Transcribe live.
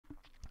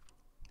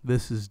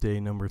This is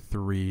day number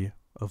 3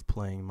 of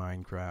playing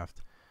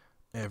Minecraft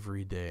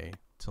every day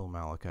till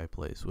Malaki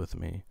plays with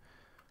me.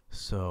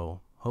 So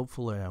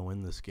hopefully I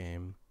win this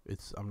game.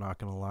 I'm not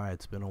gonna lie,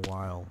 it's been a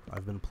while.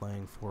 I've been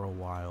playing for a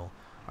while.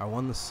 I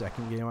won the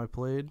second game I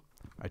played.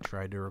 I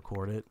tried to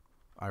record it.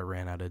 I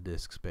ran out of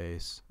disk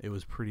space. It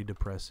was pretty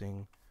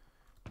depressing.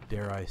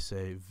 Dare I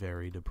say,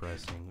 very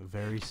depressing.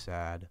 Very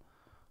sad.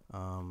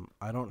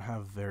 I don't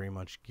have very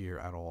much gear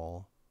at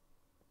all.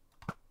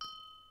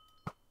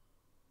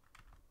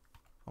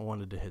 I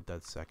wanted to hit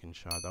that second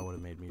shot. That would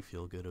have made me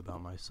feel good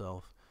about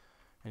myself.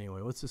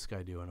 Anyway, what's this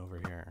guy doing over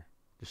here?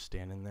 Just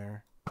standing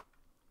there?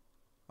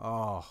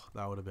 Oh,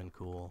 that would have been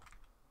cool.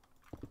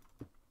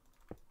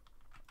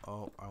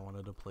 Oh, I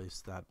wanted to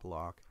place that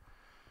block.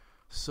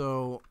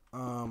 So,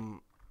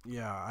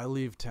 yeah, I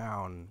leave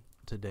town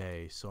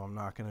today, so I'm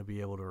not going to be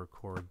able to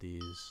record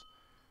these.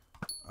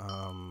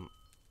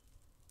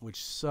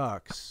 Which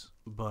sucks,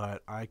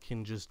 but I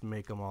can just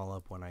make them all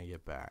up when I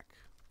get back.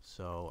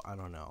 So, I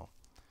don't know.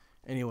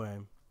 Anyway,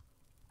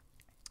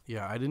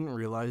 yeah, I didn't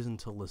realize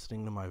until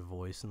listening to my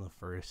voice in the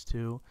first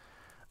two,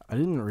 I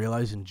didn't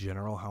realize in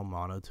general how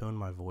monotone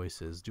my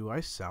voice is. Do I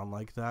sound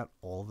like that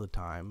all the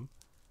time?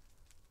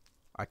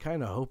 I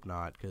kind of hope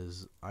not,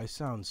 because I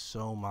sound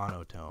so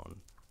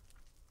monotone.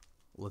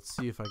 Let's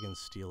see if I can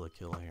steal a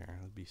kill here.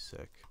 That'd be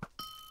sick.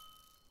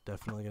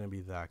 Definitely going to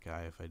be that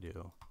guy if I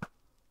do.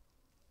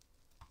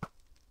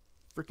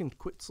 Freaking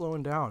quit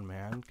slowing down,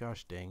 man.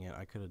 Gosh dang it.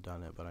 I could have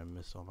done it, but I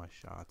missed all my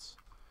shots.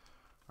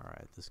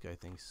 Alright, this guy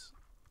thinks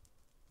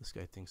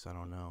I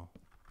don't know.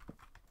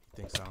 He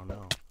thinks I don't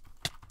know.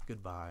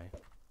 Goodbye.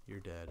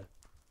 You're dead.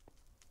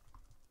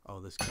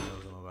 Oh, this guy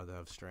knows I'm about to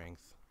have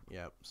strength.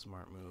 Yep,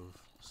 smart move.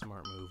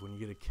 Smart move. When you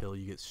get a kill,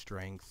 you get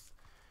strength.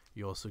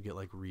 You also get,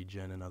 like,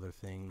 regen and other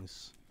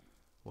things.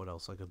 What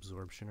else? Like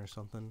absorption or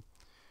something?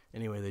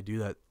 Anyway, they do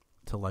that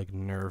to, like,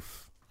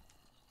 nerf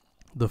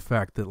the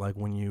fact that, like,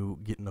 when you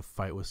get in a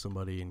fight with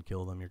somebody and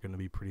kill them, you're going to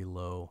be pretty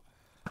low.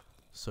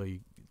 So, you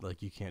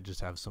can't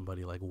just have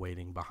somebody, like,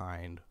 waiting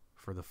behind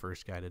for the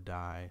first guy to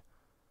die.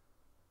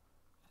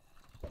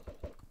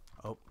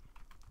 Oh.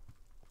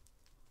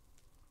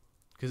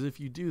 Because if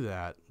you do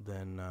that,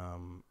 then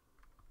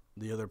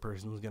the other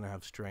person's going to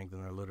have strength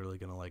and they're literally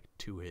going to, like,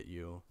 two-hit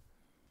you.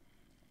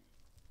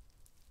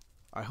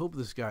 I hope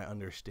this guy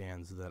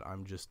understands that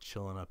I'm just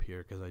chilling up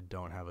here because I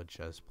don't have a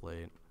chest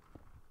plate.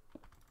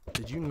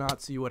 Did you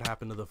not see what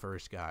happened to the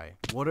first guy?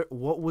 What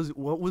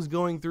was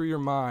going through your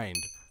mind?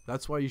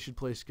 That's why you should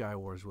play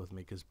Skywars with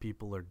me, because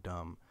people are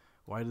dumb.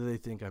 Why do they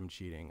think I'm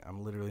cheating?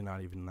 I'm literally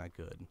not even that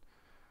good.